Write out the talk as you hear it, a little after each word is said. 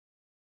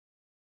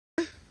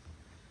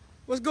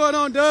What's going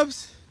on,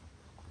 Dubs?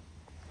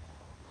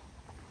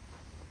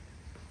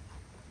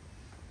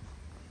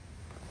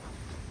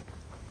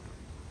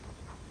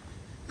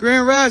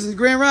 Grand risings,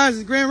 grand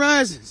risings, grand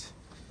risings.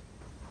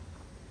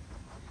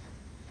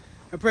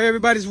 I pray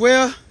everybody's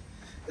well.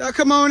 Y'all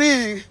come on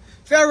in.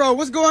 Pharaoh,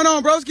 what's going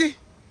on, broski?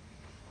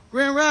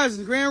 Grand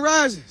risings, grand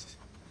risings.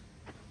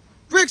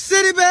 Brick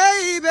City,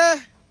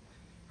 baby.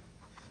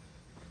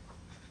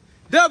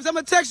 Dubs, I'm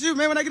gonna text you,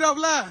 man, when I get off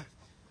live.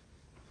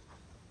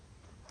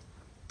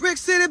 Brick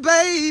City,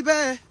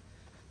 baby.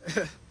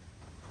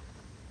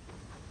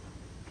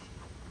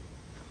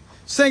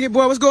 Sing it,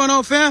 boy. What's going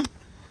on, fam?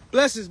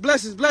 Blessings,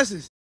 blessings,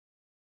 blessings.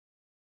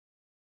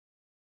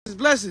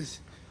 Blessings.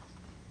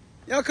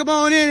 Y'all come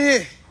on in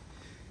here.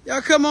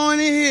 Y'all come on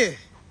in here.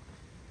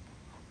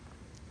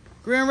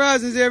 Grand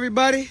risings,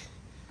 everybody.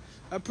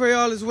 I pray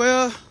all is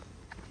well.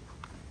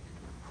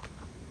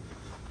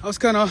 I was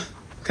kind of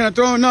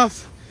thrown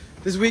off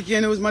this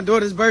weekend. It was my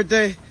daughter's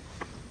birthday.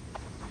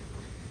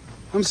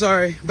 I'm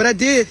sorry, but I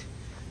did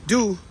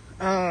do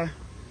my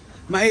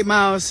 8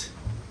 miles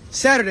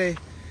Saturday,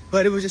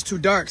 but it was just too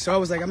dark. So I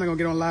was like, I'm not gonna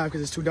get on live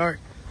because it's too dark.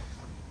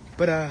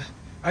 But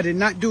I did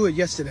not do it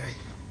yesterday.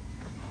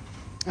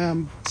 So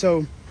I'm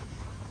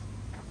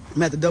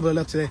gonna have to double it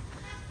up today.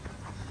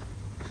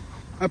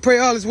 I pray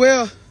all is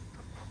well.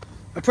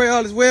 I pray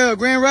all is well.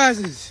 Grand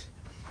risings.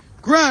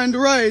 Grind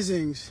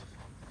risings.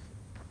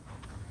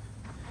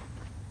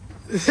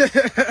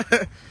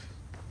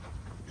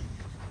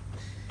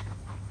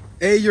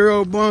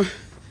 8-year-old boy.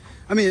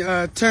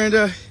 Turned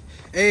up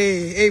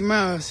 8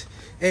 miles,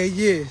 8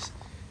 years.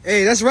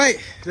 Hey, that's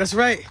right. That's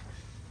right.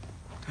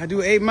 I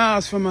do 8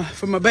 miles for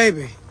my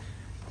baby.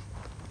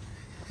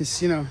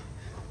 It's, you know,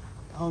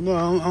 I don't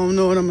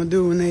know what I'm gonna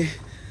do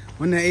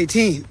when they're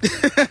 18.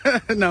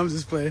 No, I'm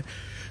just playing.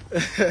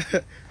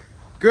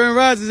 Grand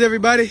risings,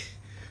 everybody.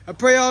 I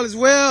pray all is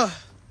well.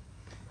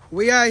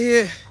 We out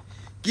here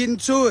getting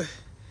to it.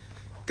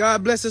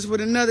 God bless us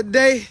with another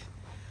day.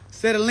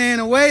 Instead of laying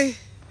away,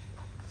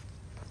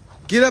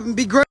 get up and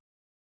be great.